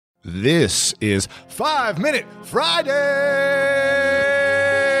This is 5 Minute Friday!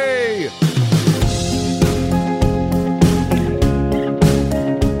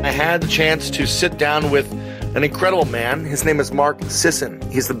 I had the chance to sit down with an incredible man. His name is Mark Sisson.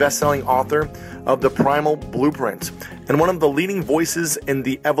 He's the best-selling author of The Primal Blueprint and one of the leading voices in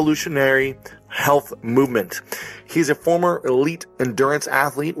the evolutionary health movement. He's a former elite endurance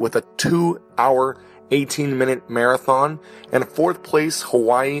athlete with a 2-hour, 18-minute marathon and a 4th place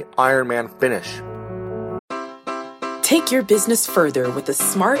Hawaii Ironman finish. Take your business further with the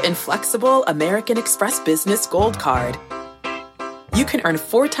smart and flexible American Express Business Gold Card. You can earn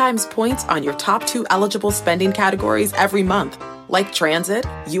 4 times points on your top 2 eligible spending categories every month, like transit,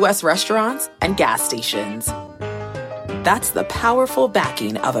 U.S. restaurants, and gas stations. That's the powerful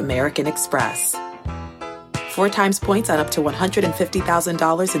backing of American Express. 4 times points on up to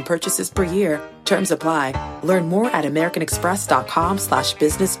 $150,000 in purchases per year. Terms apply. Learn more at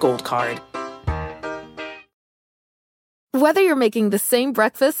americanexpress.com/businessgoldcard. Whether you're making the same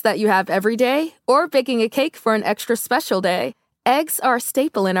breakfast that you have every day or baking a cake for an extra special day, eggs are a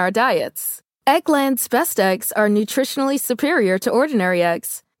staple in our diets. Eggland's best eggs are nutritionally superior to ordinary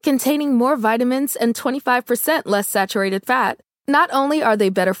eggs, containing more vitamins and 25% less saturated fat. Not only are they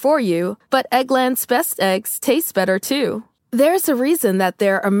better for you, but Eggland's best eggs taste better too. There's a reason that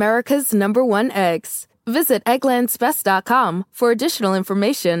they're America's #1 eggs. Visit egglandsbest.com for additional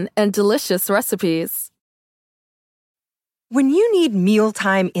information and delicious recipes. When you need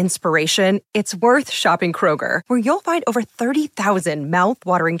mealtime inspiration, it's worth shopping Kroger, where you'll find over 30,000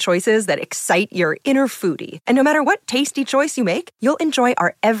 mouth-watering choices that excite your inner foodie. And no matter what tasty choice you make, you'll enjoy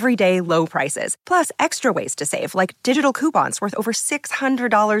our everyday low prices, plus extra ways to save, like digital coupons worth over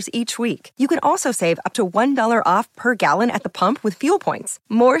 $600 each week. You can also save up to $1 off per gallon at the pump with fuel points.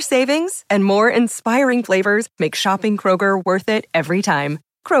 More savings and more inspiring flavors make shopping Kroger worth it every time.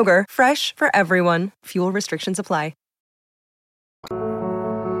 Kroger, fresh for everyone. Fuel restrictions apply.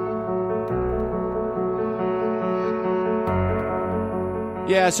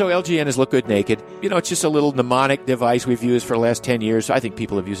 Yeah, so LGN is Look Good Naked. You know, it's just a little mnemonic device we've used for the last 10 years. I think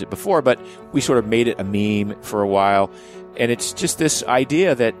people have used it before, but we sort of made it a meme for a while. And it's just this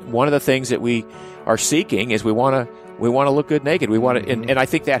idea that one of the things that we are seeking is we want to look good naked. We want to, and I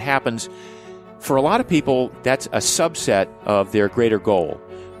think that happens for a lot of people. That's a subset of their greater goal,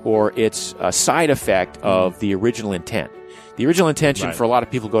 or it's a side effect of the original intent. The original intention for a lot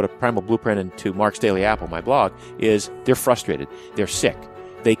of people who go to Primal Blueprint and to Mark's Daily Apple, my blog, is they're frustrated. They're sick.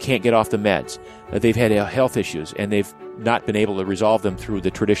 They can't get off the meds. They've had health issues, and they've not been able to resolve them through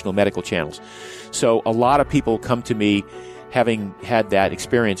the traditional medical channels. So a lot of people come to me having had that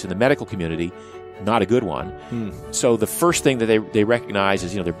experience in the medical community, not a good one. So the first thing that they recognize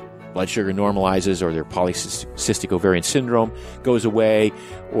is, their blood sugar normalizes, or their polycystic ovarian syndrome goes away,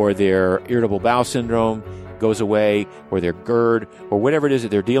 or their irritable bowel syndrome goes away, or their GERD, or whatever it is that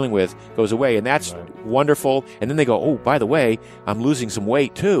they're dealing with goes away. And that's wonderful. And then they go, oh, by the way, I'm losing some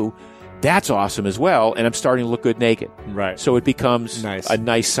weight too. That's awesome as well. And I'm starting to look good naked. Right. So it becomes a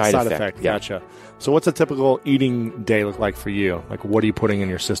nice side effect. Yeah. Gotcha. So what's a typical eating day look like for you? Like, what are you putting in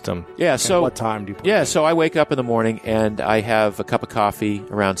your system? Yeah. And so what time do you put Yeah. in? So I wake up in the morning and I have a cup of coffee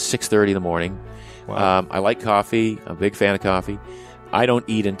around 6:30 in the morning. Wow. I like coffee. I'm a big fan of coffee. I don't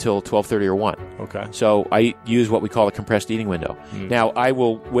eat until 12:30 or 1. Okay. So I use what we call a compressed eating window. Now, I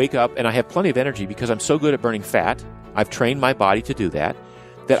will wake up and I have plenty of energy because I'm so good at burning fat. I've trained my body to do that.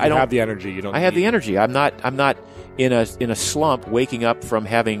 I don't have the energy. You don't. I have the energy. I'm not in a slump waking up from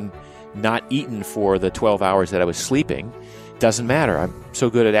having not eaten for the 12 hours that I was sleeping. Doesn't matter. I'm so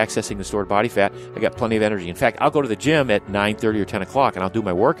good at accessing the stored body fat. I got plenty of energy. In fact, I'll go to the gym at 9:30 or 10 o'clock and I'll do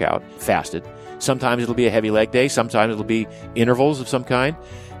my workout fasted. Sometimes it'll be a heavy leg day. Sometimes it'll be intervals of some kind.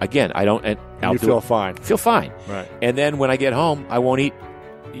 Again, I don't. You feel fine. Feel fine. Right. And then when I get home, I won't eat.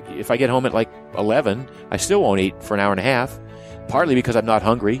 If I get home at like 11, I still won't eat for an hour and a half. Partly because I'm not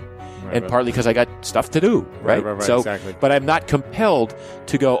hungry, and partly because I got stuff to do. Right. So, exactly. But I'm not compelled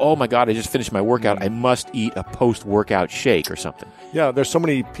to go, oh my God, I just finished my workout. I must eat a post-workout shake or something. Yeah, there's so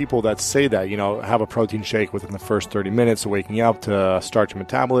many people that say that, have a protein shake within the first 30 minutes of waking up to start your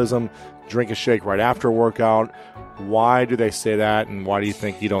metabolism, drink a shake right after a workout. Why do they say that, and why do you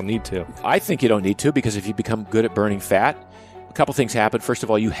think you don't need to? I think you don't need to, because if you become good at burning fat, a couple things happen. First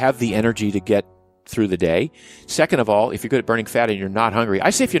of all, you have the energy to get through the day. Second of all, if you're good at burning fat and you're not hungry, I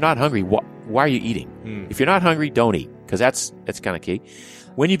say if you're not hungry, why are you eating? If you're not hungry, don't eat, because that's kind of key.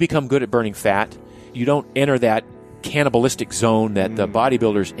 When you become good at burning fat, you don't enter that cannibalistic zone that the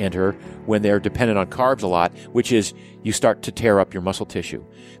bodybuilders enter when they're dependent on carbs a lot, which is you start to tear up your muscle tissue.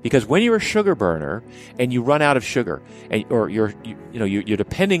 Because when you're a sugar burner and you run out of sugar, or you're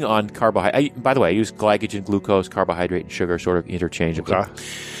depending on carbohydrate. By the way, I use glycogen, glucose, carbohydrate, and sugar sort of interchangeably. Okay.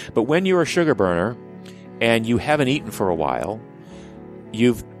 But when you're a sugar burner and you haven't eaten for a while,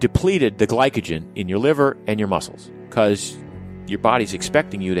 you've depleted the glycogen in your liver and your muscles because your body's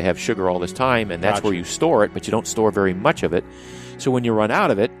expecting you to have sugar all this time, and that's where you store it, but you don't store very much of it. So when you run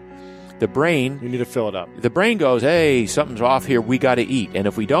out of it, the brain... You need to fill it up. The brain goes, hey, something's off here, we got to eat. And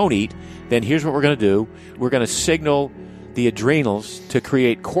if we don't eat, then here's what we're going to do. We're going to signal the adrenals to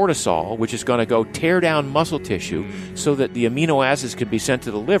create cortisol, which is going to go tear down muscle tissue so that the amino acids can be sent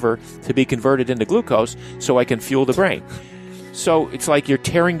to the liver to be converted into glucose so I can fuel the brain. So it's like you're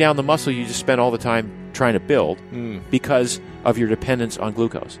tearing down the muscle you just spent all the time trying to build because of your dependence on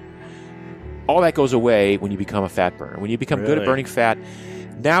glucose. All that goes away when you become a fat burner. When you become good at burning fat,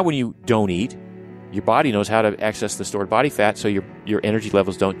 now when you don't eat, your body knows how to access the stored body fat, so your energy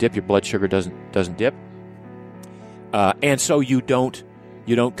levels don't dip, your blood sugar doesn't dip, and so you don't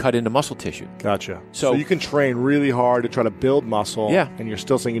cut into muscle tissue. Gotcha. So you can train really hard to try to build muscle, and you're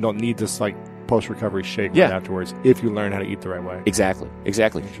still saying you don't need this like post-recovery shake right afterwards if you learn how to eat the right way. Exactly.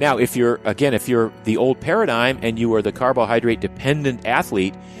 Now, if you're the old paradigm and you are the carbohydrate-dependent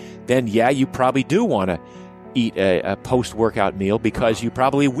athlete, then you probably do want to eat a post-workout meal because you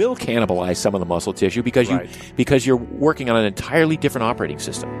probably will cannibalize some of the muscle tissue because you're working on an entirely different operating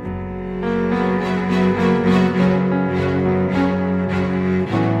system.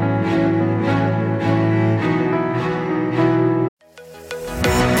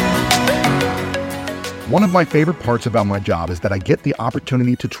 One of my favorite parts about my job is that I get the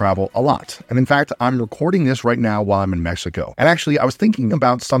opportunity to travel a lot. And in fact, I'm recording this right now while I'm in Mexico. And actually, I was thinking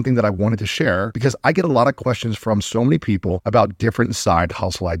about something that I wanted to share because I get a lot of questions from so many people about different side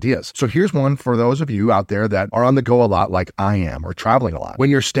hustle ideas. So here's one for those of you out there that are on the go a lot like I am or traveling a lot. When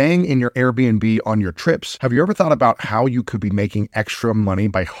you're staying in your Airbnb on your trips, have you ever thought about how you could be making extra money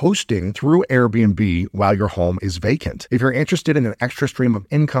by hosting through Airbnb while your home is vacant? If you're interested in an extra stream of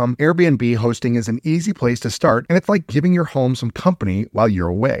income, Airbnb hosting is an easy place to start, and it's like giving your home some company while you're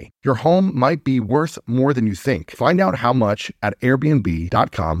away. Your home might be worth more than you think. Find out how much at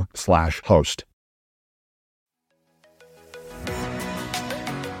airbnb.com/host.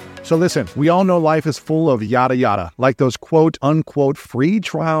 So listen, we all know life is full of yada yada, like those quote unquote free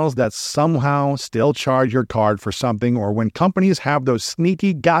trials that somehow still charge your card for something, or when companies have those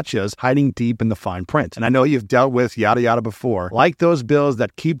sneaky gotchas hiding deep in the fine print. And I know you've dealt with yada yada before, like those bills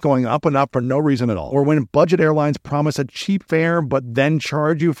that keep going up and up for no reason at all, or when budget airlines promise a cheap fare but then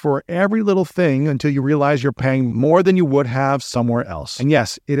charge you for every little thing until you realize you're paying more than you would have somewhere else. And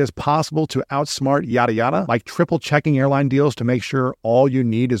yes, it is possible to outsmart yada yada, like triple checking airline deals to make sure all you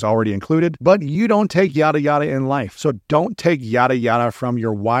need is already included, but you don't take yada yada in life. So don't take yada yada from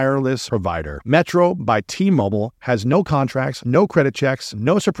your wireless provider. Metro by T-Mobile has no contracts, no credit checks,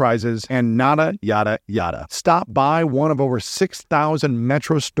 no surprises, and nada yada yada. Stop by one of over 6,000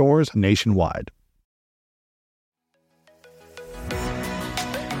 Metro stores nationwide.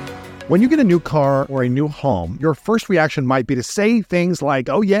 When you get a new car or a new home, your first reaction might be to say things like,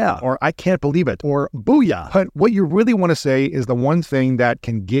 oh yeah, or I can't believe it, or booyah. But what you really want to say is the one thing that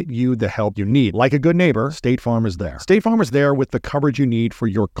can get you the help you need. Like a good neighbor, State Farm is there. State Farm is there with the coverage you need for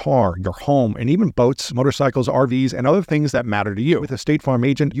your car, your home, and even boats, motorcycles, RVs, and other things that matter to you. With a State Farm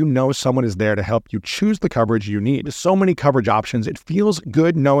agent, you know someone is there to help you choose the coverage you need. With so many coverage options, it feels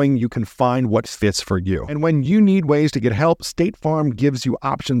good knowing you can find what fits for you. And when you need ways to get help, State Farm gives you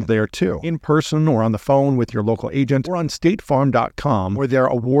options there too. In person or on the phone with your local agent or on statefarm.com, where their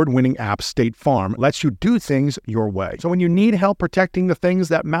award-winning app State Farm lets you do things your way. So when you need help protecting the things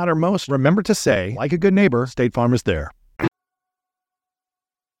that matter most, remember to say, like a good neighbor, State Farm is there.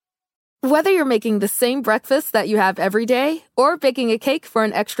 Whether you're making the same breakfast that you have every day or baking a cake for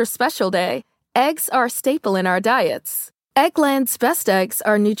an extra special day, eggs are a staple in our diets. Eggland's best eggs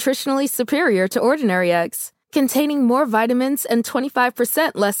are nutritionally superior to ordinary eggs, containing more vitamins and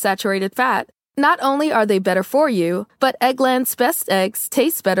 25% less saturated fat. Not only are they better for you, but Eggland's best eggs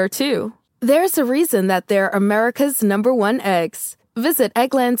taste better too. There's a reason that they're America's #1 eggs. Visit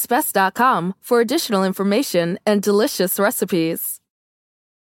egglandsbest.com for additional information and delicious recipes.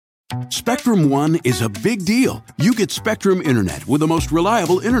 Spectrum One is a big deal. You get Spectrum Internet with the most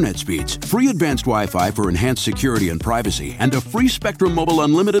reliable internet speeds, free advanced Wi-Fi for enhanced security and privacy, and a free Spectrum Mobile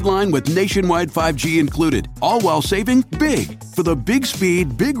Unlimited line with nationwide 5G included, all while saving big. For the big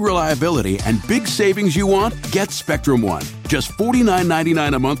speed, big reliability, and big savings you want, get Spectrum One. Just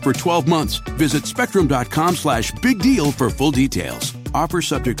 $49.99 a month for 12 months. Visit spectrum.com/big deal for full details. Offer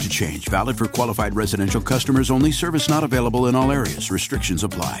subject to change. Valid for qualified residential customers only. Service not available in all areas. Restrictions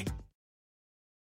apply.